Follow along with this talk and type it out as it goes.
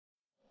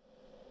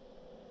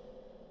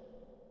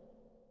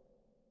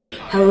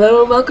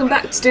Hello and welcome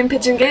back to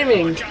DoomPigeon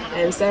Gaming.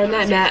 I'm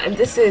SarahNightmare and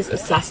this is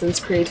Assassin's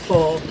Creed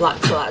 4 Black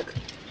Flag.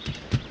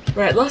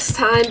 Right, last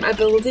time I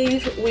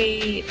believe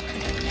we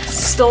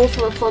stole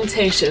from a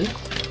plantation.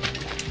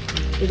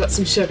 We got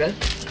some sugar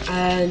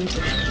and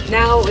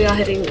now we are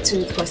heading to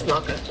the quest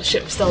marker. The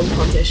ship is still on the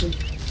plantation.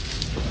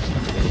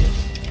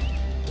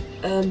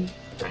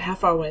 Right, how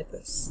far away is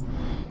this?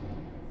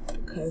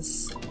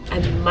 Because I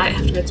might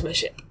have to go to my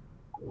ship.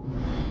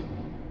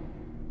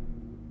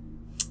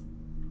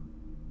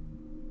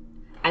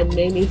 I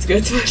may need to go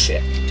to my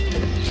ship.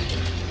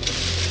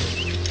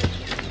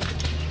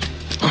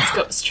 Let's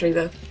go up this tree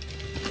though.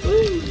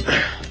 Woo.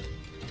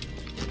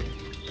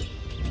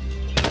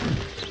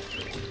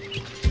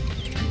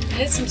 I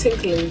heard some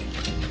tinkling.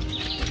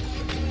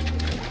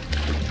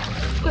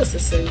 What is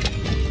this thing?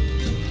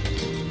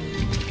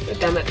 Oh,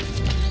 damn it.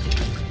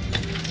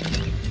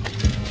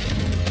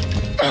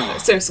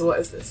 Seriously, what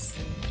is this?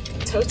 A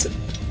totem?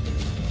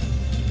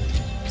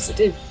 What's it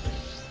do?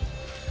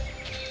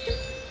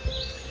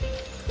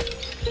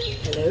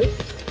 Hello?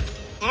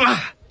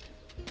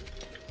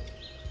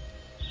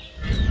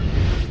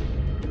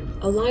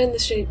 Align the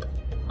shape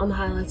on the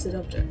highlighted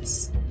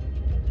objects.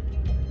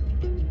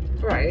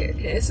 Right,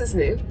 okay, this is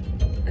new.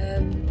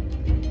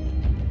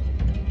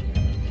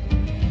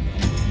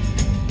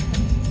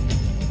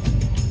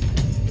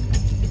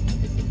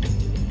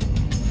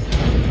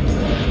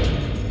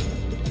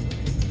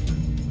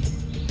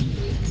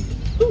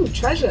 Ooh,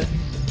 treasure!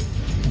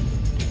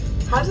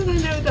 How did I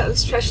know that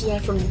there's treasure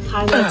there from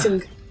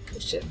highlighting the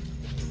ship?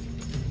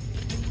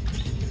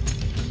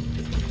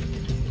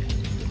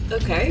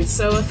 Okay,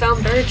 so I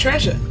found buried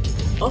treasure.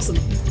 Awesome.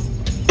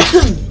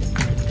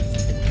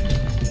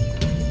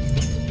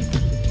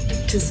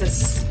 What is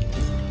this?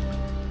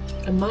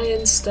 A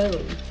Mayan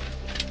stone.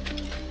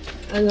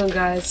 Hang on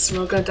guys,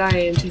 we're gonna die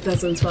in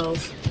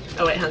 2012.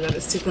 Oh wait, hang on,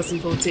 it's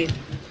 2014.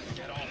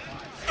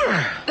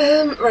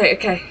 Right,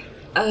 okay.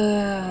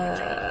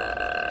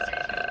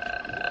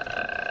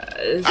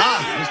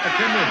 Mr.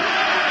 Kenway!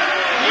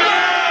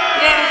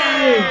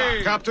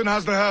 Yay! Captain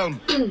has the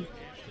helm.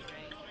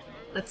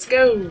 Let's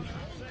go.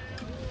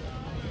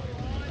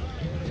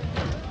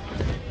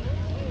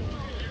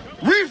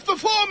 Reef the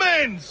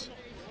foremains!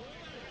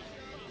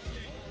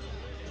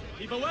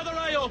 Keep a weather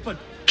eye open.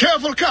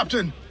 Careful,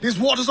 Captain! These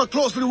waters are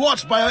closely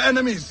watched by our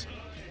enemies.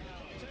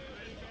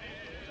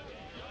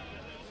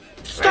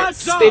 Start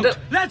speed down! up.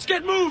 Let's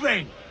get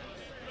moving!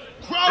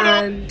 Crowd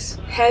up! And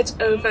head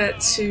over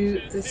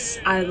to this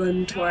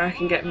island where I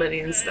can get money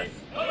and stuff.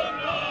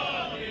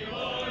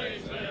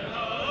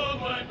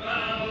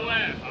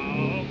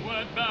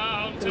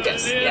 I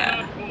guess,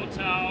 yeah.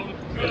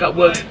 I got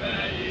wood.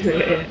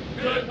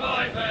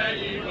 Goodbye, fare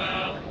ye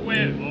well.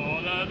 With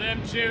all of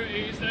them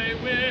duties they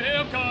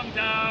will come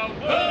down.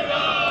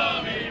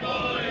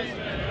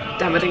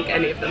 Damn, I didn't get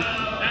any of them.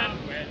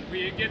 And when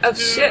we get Oh to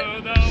shit!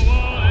 the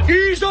water,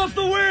 Ease off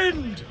the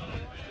wind!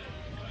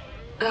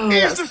 Oh,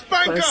 Ease that's the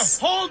spanker! close.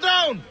 Hold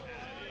down!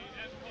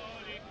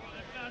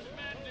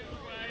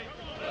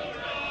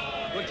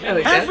 There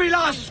we go. Every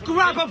last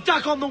scrap of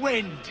duck on the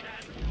wind!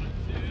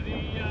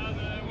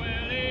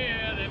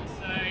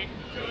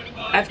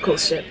 I have a cool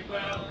ship.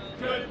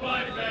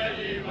 goodbye, fare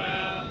ye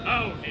well.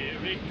 Oh, here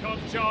he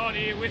comes,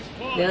 Johnny, with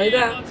 4 Nearly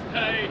there. months'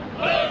 pay.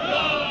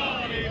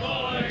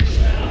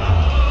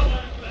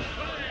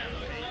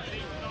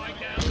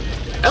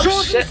 Oh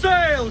Shorten shit!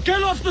 sail!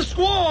 Get off the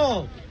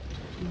squall!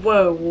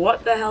 Whoa,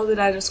 what the hell did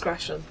I just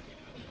crash on?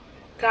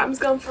 Captain's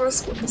gone for a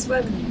swim.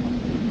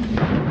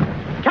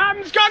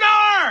 Captain's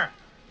gunner!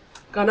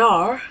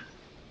 Gunnar?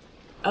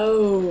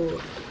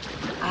 Oh.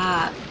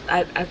 Ah,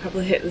 I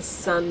probably hit the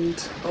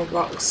sand or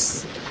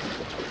rocks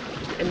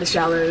in the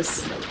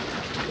shallows.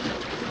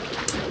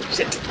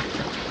 Shit.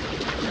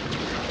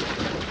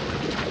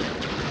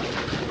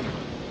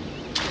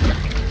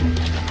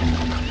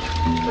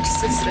 What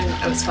is this thing?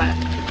 Oh, it's fire.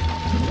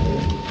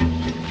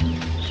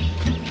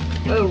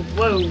 Whoa,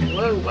 whoa,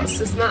 whoa, what's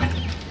this map?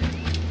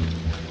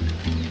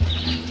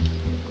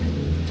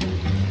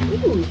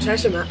 Ooh,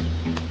 treasure map.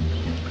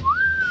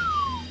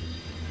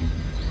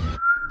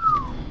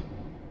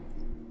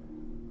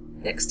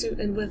 Next to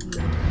and with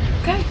me.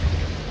 Okay.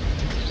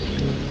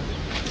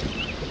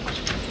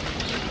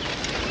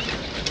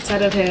 Let's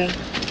head up here.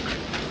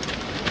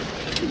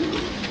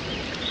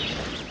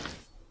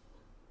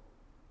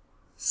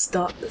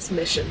 Start this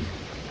mission.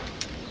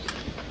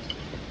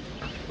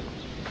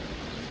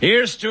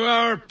 Here's to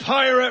our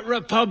pirate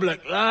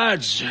republic,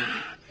 lads.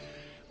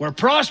 We're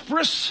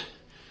prosperous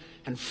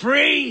and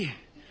free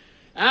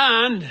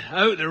and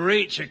out the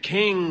reach of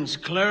kings,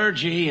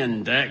 clergy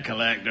and debt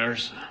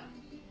collectors.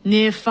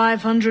 Near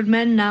 500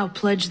 men now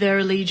pledge their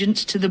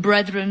allegiance to the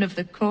Brethren of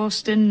the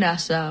Coast in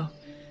Nassau.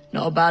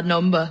 Not a bad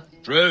number.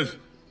 Truth.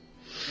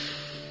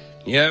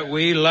 Yet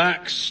we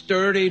lack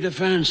sturdy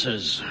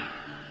defences.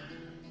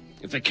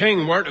 If the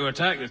king were to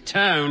attack the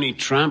town, he'd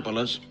trample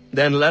us.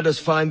 Then let us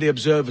find the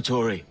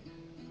Observatory.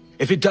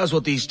 If it does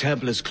what these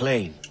Templars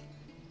claim,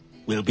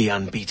 we'll be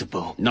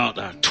unbeatable. Not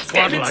that Get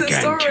twaddle into the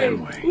again, story.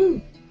 Kenway.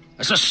 Ooh.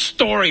 It's a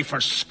story for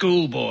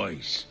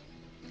schoolboys.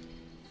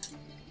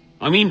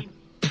 I mean,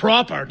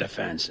 proper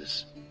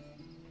defenses.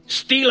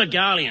 Steal a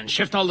galleon,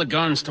 shift all the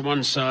guns to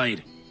one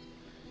side.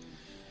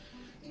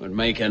 Would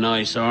make a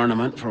nice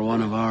ornament for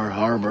one of our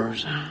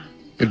harbors.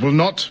 It will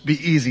not be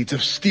easy to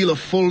steal a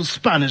full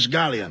Spanish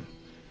galleon.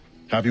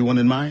 Have you one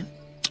in mind?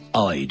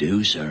 I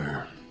do,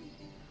 sir.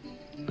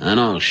 And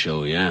I'll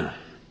show you.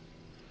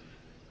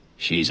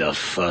 She's a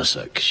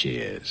fussock, she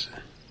is.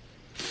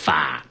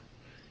 Fat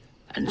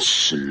and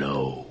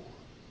slow.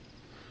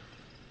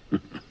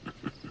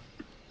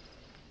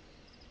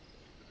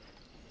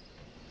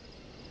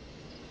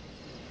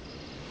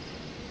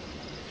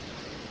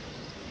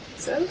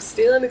 So,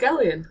 stealing a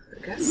galleon,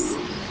 I guess.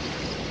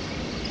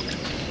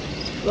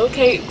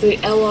 Locate the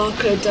El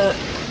Arco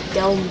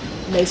del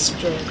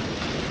Maestro.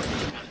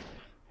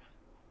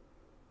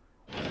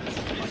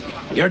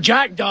 Your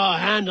jackdaw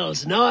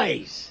handle's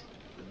nice.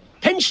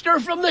 Pinched her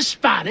from the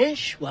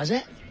Spanish, was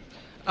it?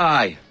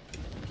 Aye.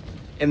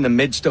 In the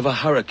midst of a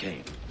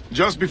hurricane.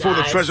 Just before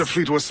the Nice. treasure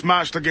fleet was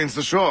smashed against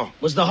the shore.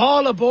 Was the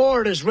haul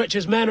aboard as rich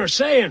as men are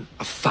saying?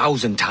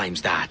 1,000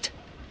 times that.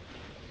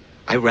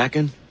 I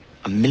reckon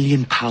 £1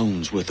 million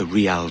worth of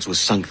reals was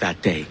sunk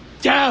that day.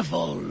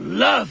 Devil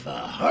love a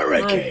My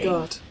hurricane.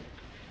 god.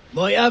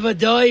 Might have a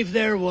dive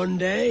there one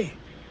day.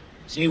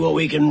 See what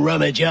we can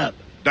rummage up.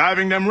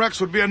 Diving them wrecks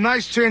would be a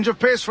nice change of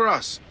pace for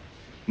us.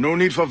 No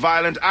need for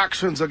violent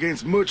actions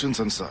against merchants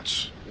and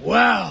such.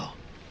 Well,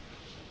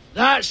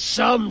 that's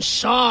some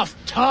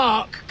soft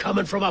talk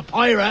coming from a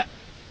pirate.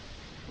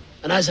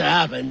 And as it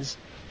happens,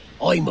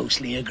 I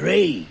mostly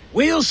agree.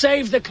 We'll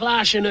save the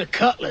clashing of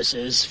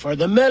cutlasses for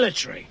the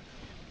military.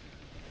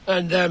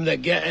 And them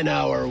that get in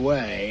our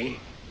way.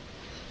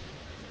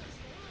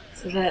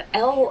 So the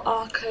El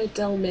Arco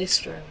del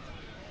Maestro.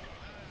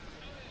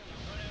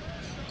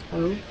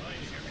 Oh.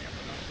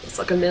 It's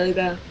like a millie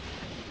there.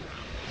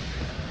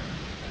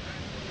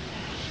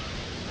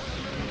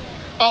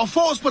 Our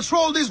force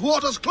patrol these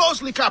waters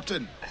closely,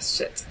 Captain. Ah,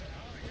 shit.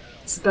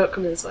 It's a boat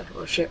coming this way.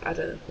 Or ship, I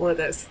don't know. One of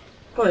those.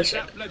 Probably a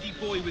ship. That bloody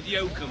boy with the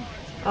oakum.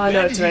 Oh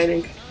no, it's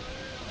raining.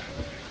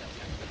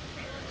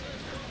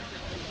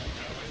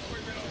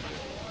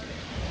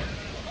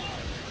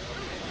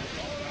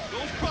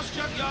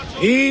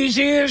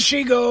 Easy as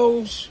she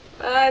goes.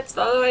 Ah, it's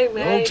following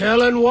me. No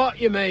telling what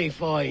you may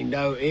find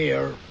out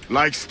here.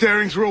 Like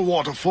staring through a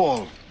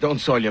waterfall. Don't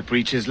soil your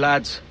breeches,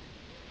 lads.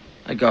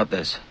 I got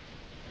this.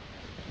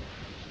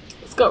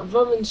 It's got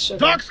rum and sugar.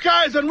 Dark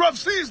skies and rough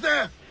seas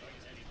there.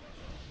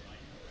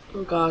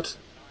 Oh god.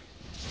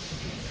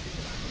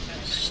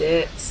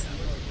 Shit.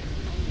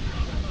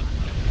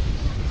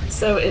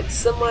 So it's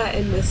somewhere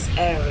in this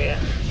area.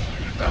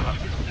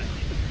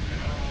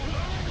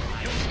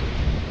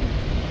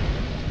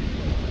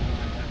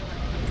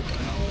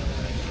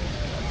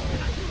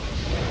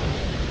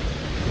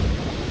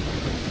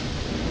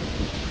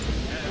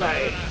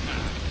 Right.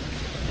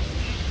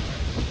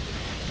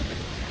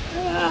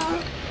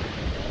 Ah.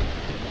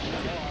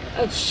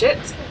 Oh shit.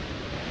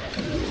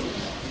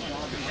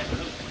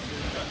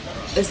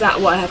 Is that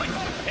what I have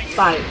to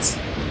fight?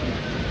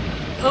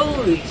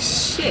 Holy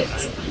shit.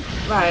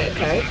 Right,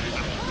 okay.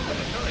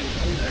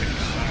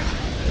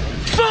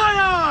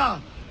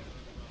 Fire!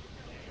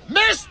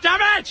 Miss, damn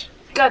it!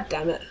 God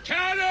damn it.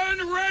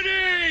 Cannon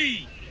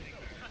ready!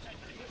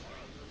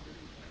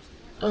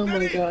 Oh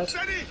my god.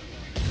 Steady.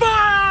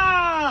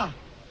 Fire!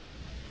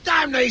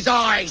 Damn these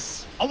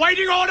eyes!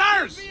 Awaiting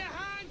orders!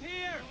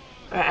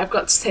 Alright, I've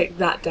got to take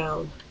that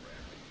down.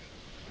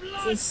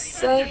 It's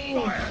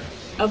insane.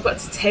 I've got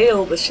to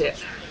tail the ship.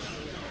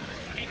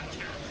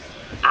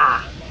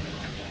 Ah.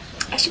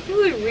 I should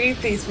probably read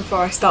these before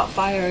I start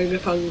firing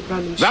upon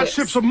random That ships.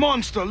 ship's a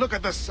monster. Look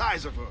at the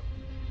size of her.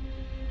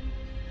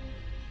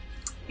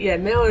 Yeah,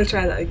 may I want to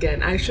try that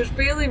again. I should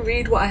really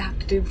read what I have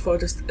to do before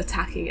just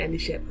attacking any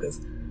ship,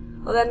 because,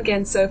 well then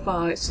again, so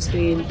far it's just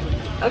been,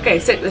 okay,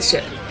 sink this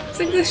ship,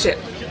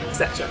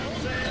 etc.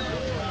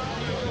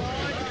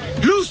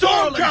 Loose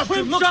all,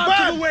 Captain. Looks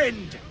bad.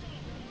 wind!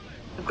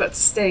 I've got to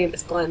stay in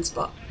this blind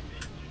spot.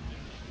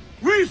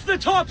 Reef the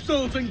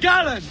topsails and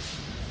gallants!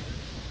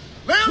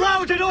 Lay on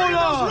Crowd it all bring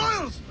those on.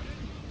 royals.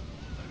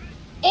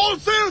 All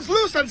sails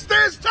loose and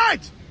stays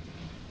tight.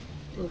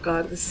 Oh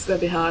god, this is going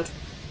to be hard.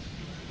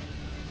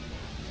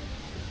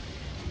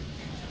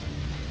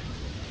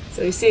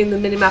 So you're seeing the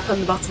mini-map on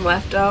the bottom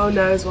left. Oh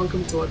no, there's one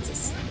coming towards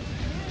us.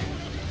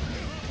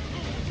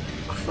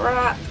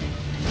 Crap.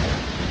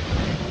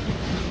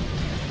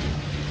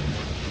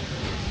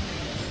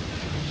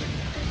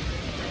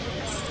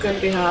 This is going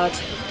to be hard.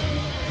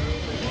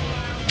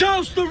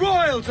 Douse the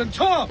royals and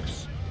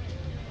tops!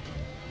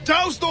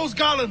 Douse those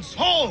gallants.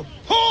 Haul.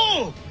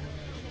 Haul.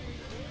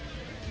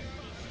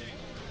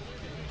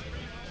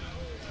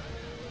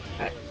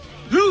 Right.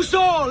 Loose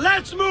all,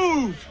 let's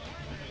move!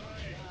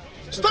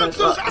 Stop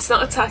Well, those. it's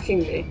not attacking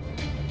me.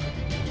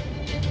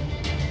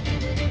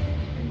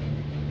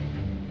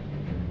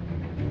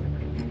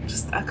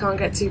 Just, I can't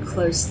get too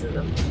close to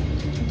them.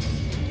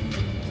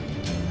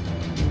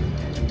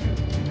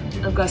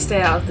 I've got to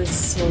stay out of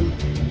this one.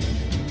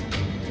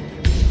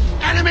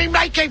 enemy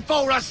making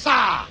for us,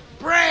 sir?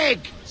 Brig!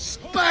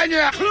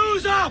 Spaniard!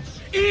 Clues up!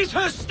 Ease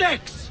her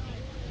sticks!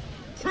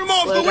 Trim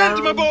off Slow the wind,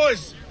 down. my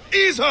boys!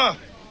 Ease her!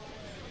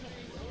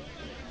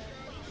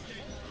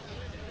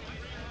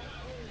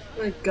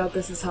 Oh my god,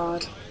 this is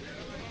hard.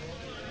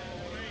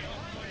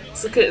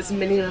 Let's look at its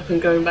mini-map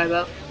and going by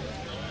that.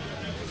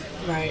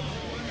 Right.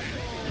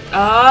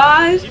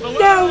 Ah,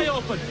 no!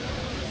 Open.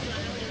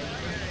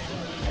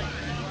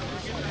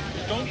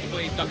 Don't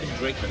believe that can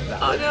drink with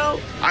that. Oh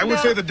no! I would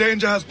no. say the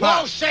danger has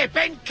passed. Warship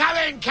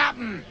incoming,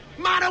 Captain!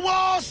 Man of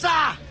war,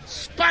 sir!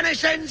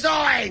 Spanish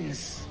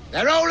ensigns!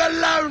 They're all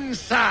alone,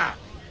 sir!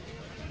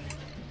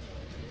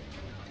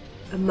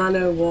 A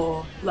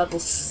man-o'-war, level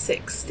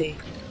 60.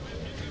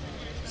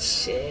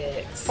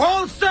 Shit.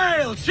 All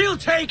sail! She'll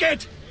take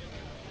it!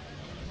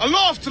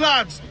 Aloft,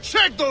 lads!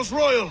 Check those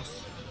royals!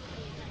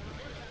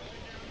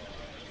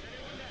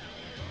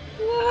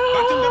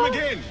 Battle them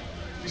again!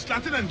 This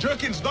Latin and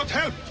jerkins not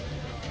help!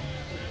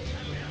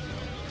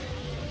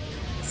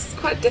 This is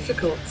quite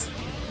difficult.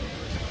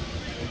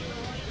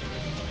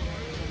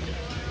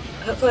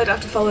 Hopefully I don't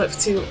have to follow it for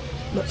too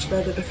much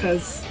further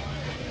because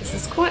this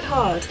is quite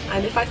hard,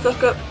 and if I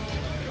fuck up,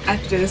 I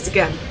have to do this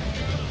again.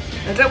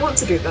 I don't want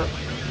to do that.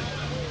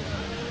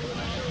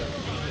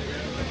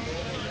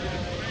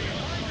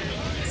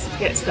 Let's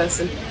forget this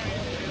person.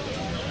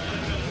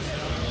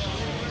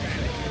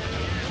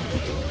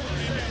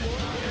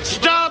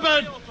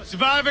 Starboard!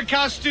 Survivor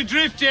cast to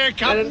drift here,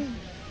 Captain.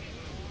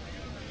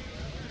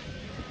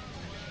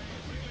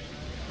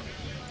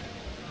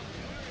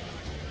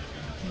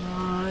 Come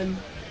on.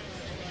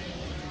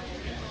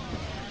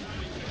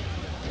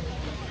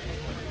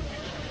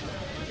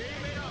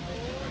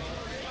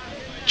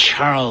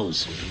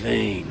 Charles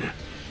Vane.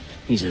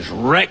 He's as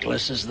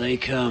reckless as they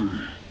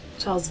come.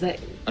 Charles Vane.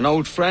 An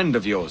old friend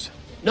of yours.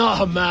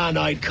 Not a man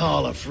I'd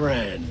call a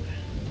friend.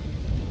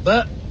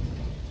 But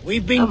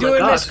we've been Oh my doing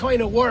God. this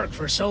kind of work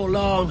for so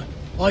long,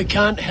 I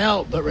can't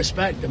help but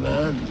respect the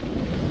man.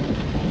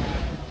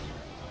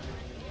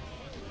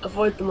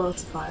 Avoid the mortar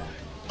fire.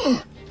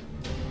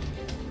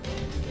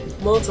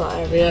 Mortar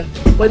area.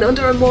 When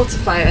under a mortar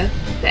fire,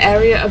 the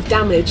area of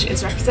damage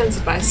is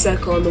represented by a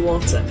circle on the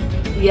water.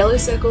 The yellow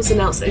circles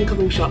announce the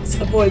incoming shots.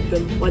 Avoid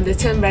them. When they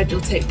turn red,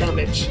 you'll take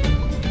damage.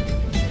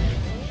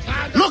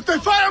 Look, they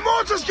fire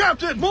mortars,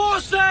 Captain! More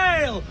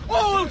sail!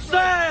 All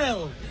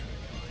sail!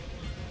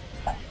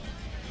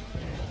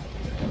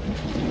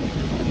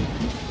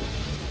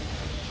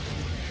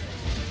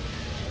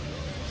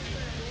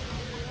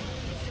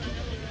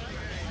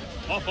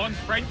 Off on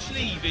French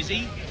leave, is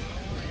he?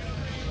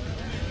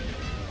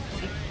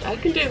 I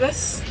can do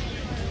this.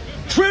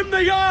 Trim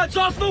the yards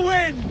off the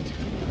wind!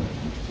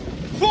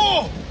 4!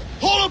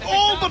 Hold up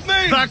all but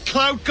me! That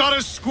clout got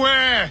us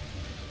square!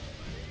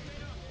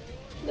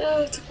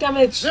 No, took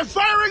damage. They're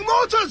firing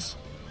mortars!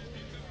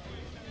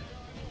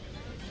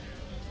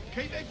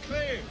 Keep it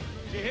clear.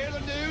 Do you hear the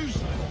news?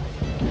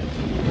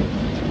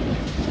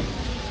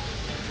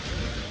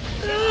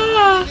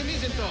 Ah,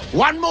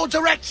 One more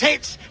direct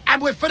hit,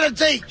 and we're for the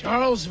deep.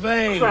 Charles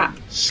Vane, Crap.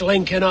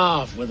 slinking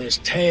off with his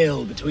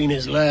tail between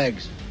his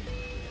legs.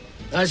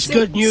 That's Sing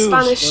good news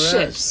Spanish for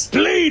ships. us.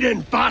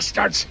 Bleeding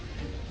bastards!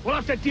 We'll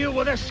have to deal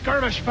with this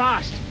skirmish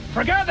fast.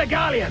 Forget the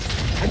galleon,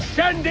 and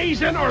send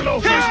these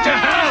interlopers to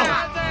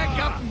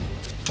hell!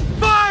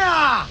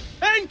 Fire!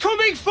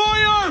 Incoming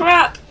fire!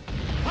 crap.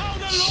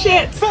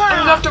 Shit. I'm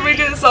gonna have to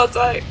redo this all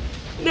time.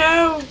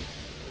 No.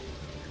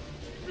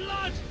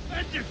 Blood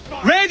and the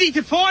fire. Ready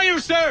to fire,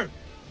 sir!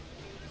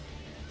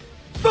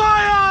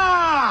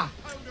 Fire!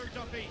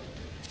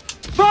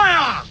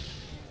 Fire!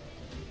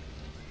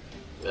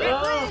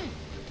 Oh,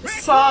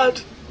 it's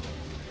hard.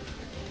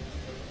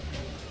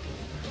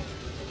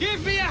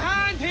 Give me a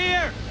hand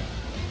here!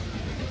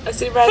 I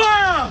see red.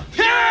 Fire!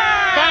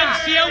 Yeah!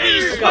 Fancy a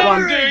wee I got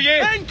one. do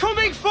you?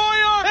 Incoming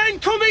fire!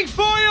 Incoming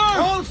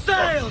fire! All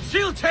sail!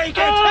 She'll take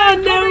it! Ah,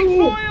 Incoming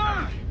no.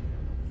 fire!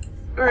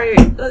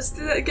 Right, let's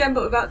do that again,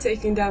 but without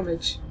taking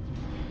damage.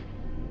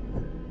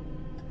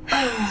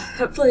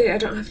 Hopefully, I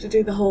don't have to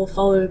do the whole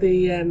follow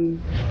the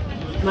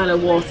man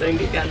of war thing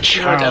again. No, I don't.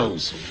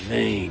 Charles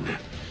Vane.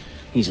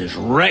 He's as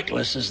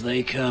reckless as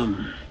they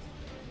come.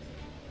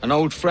 An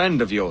old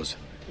friend of yours.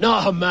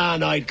 Not a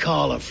man I'd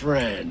call a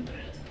friend.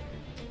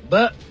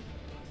 But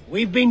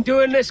we've been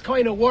doing this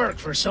kind of work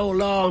for so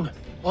long,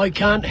 I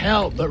can't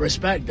help but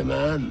respect the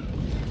man.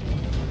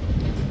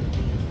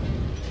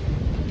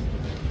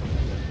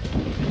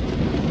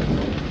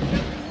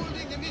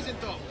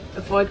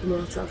 Avoid the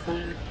mortar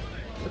fire.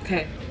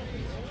 Okay.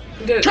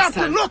 Can do it this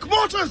Captain, time. look,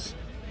 mortars!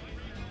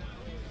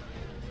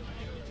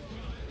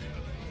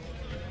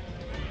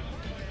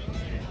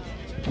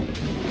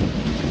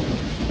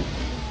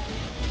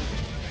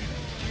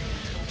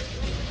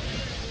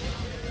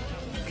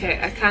 Okay,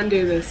 I can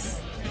do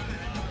this.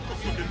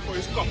 Looking for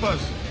his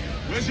coppers.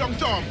 Where's young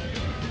Tom?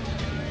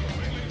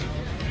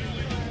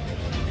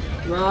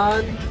 Come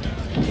on.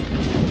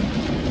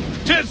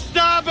 To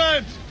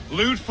starboard!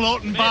 Loot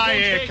floating by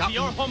here, Captain. Captain.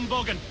 You're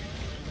humbugging.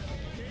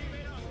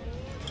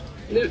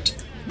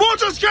 Loot.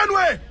 Mortars,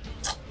 Kenway!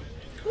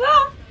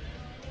 Ah!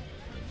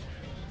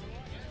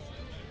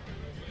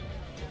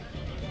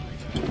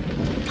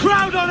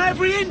 Crowd on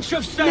every inch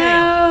of sail!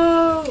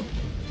 No!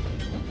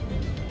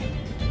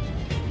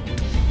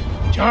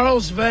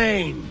 Charles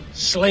Vane,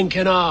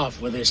 slinking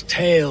off with his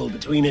tail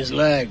between his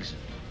legs.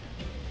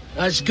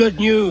 That's good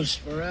news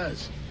for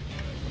us.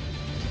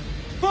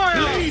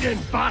 Fire! Bleeding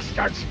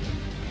bastards!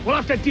 We'll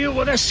have to deal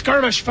with this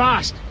skirmish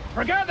fast.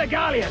 Forget the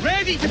galleon.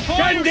 Ready to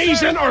fire! Send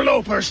these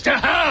interlopers to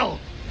hell!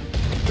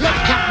 Look,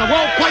 Captain, the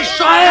whole place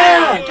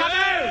shot Come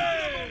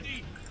out!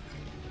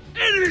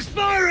 Enemies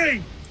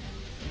firing!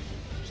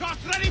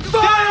 Shots ready to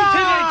Fire! down to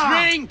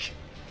the drink!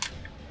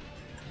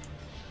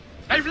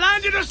 They've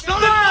landed a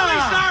solid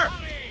volley, sir!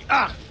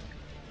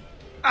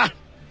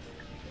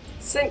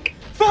 Sink.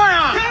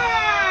 Fire!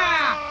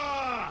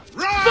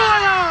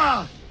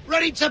 Fire!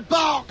 Ready to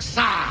bark,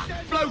 sir!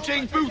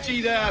 Floating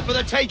booty there for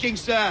the taking,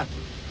 sir!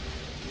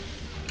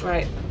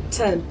 Right,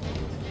 10.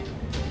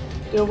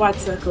 Do a wide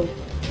circle.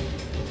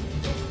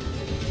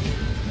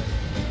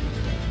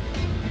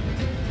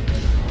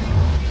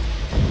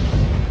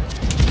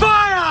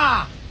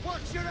 Fire!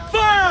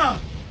 Fire!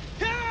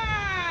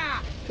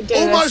 Can do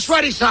Almost this.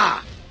 ready, sir!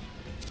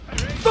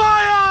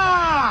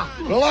 Fire!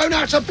 Blown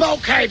out a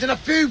bulkhead and a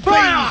few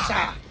Fire! beams,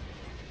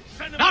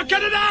 sir! Not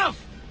good enough!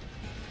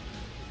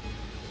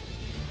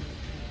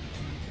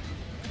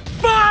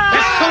 Fire!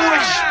 This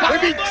sword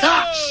will be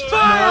touched!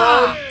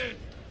 Fire!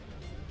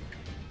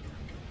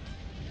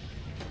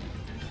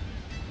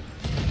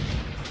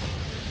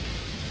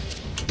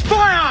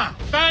 Fire!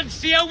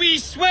 Fancy a wee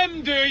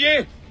swim, do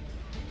you?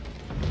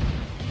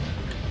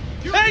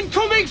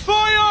 Incoming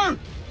fire!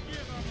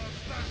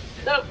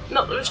 No,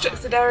 not the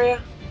restricted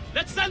area.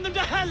 Let's send them to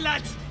hell,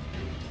 lads!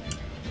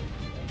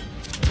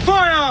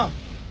 Fire!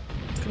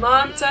 Come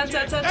on, 10, 10,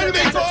 10, 10, 10, 10, Enemy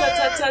 10,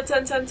 10,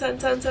 10, 10, 10,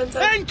 10, 10,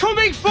 10.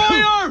 Incoming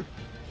fire!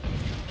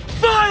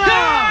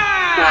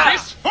 Fire!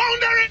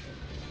 Founder it!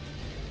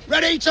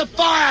 Ready to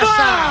fire,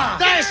 Fire!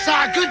 sir! There,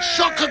 sir! Good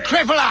shot could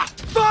cripple her!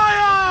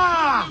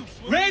 Fire!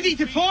 Ready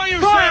to fire,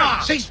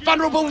 Fire! sir! She's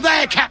vulnerable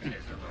there, Captain!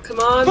 Come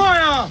on.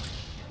 Fire!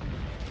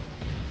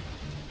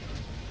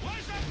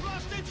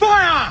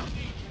 Fire!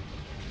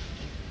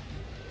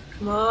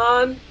 Come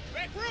on.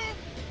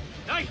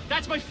 Hey,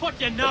 that's my foot,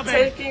 you We're knobby!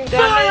 taking damage.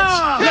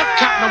 Fire! Look,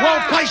 Captain, the whole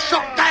place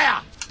shot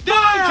there!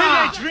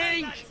 Down to the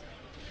drink!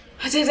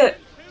 I did it.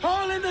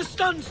 All in the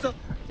stun stuff!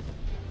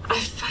 I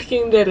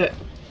fucking did it.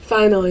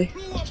 Finally.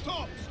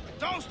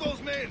 Douse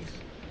those men!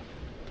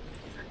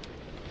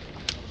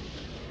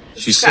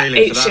 She's Got sailing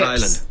 8 for that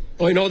ships.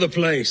 island. I know the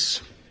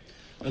place.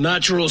 A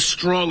natural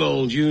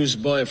stronghold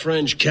used by a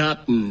French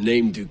captain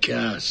named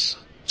Ducasse.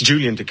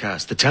 Julian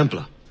Ducasse, the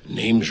Templar.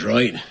 Name's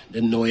right.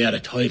 Didn't know he had a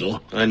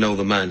title. I know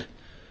the man.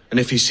 And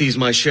if he sees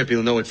my ship,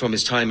 he'll know it from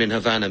his time in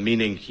Havana,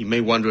 meaning he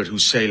may wonder at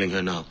who's sailing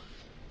her now.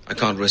 I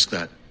can't risk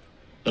that.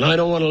 And I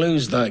don't want to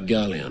lose that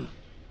galleon.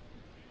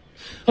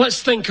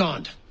 Let's think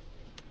on it.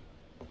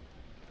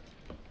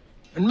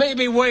 And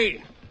maybe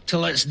wait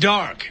till it's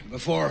dark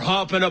before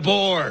hopping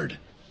aboard.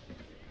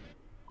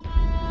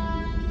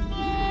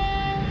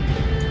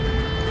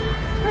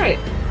 Right.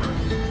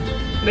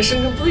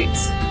 Mission complete.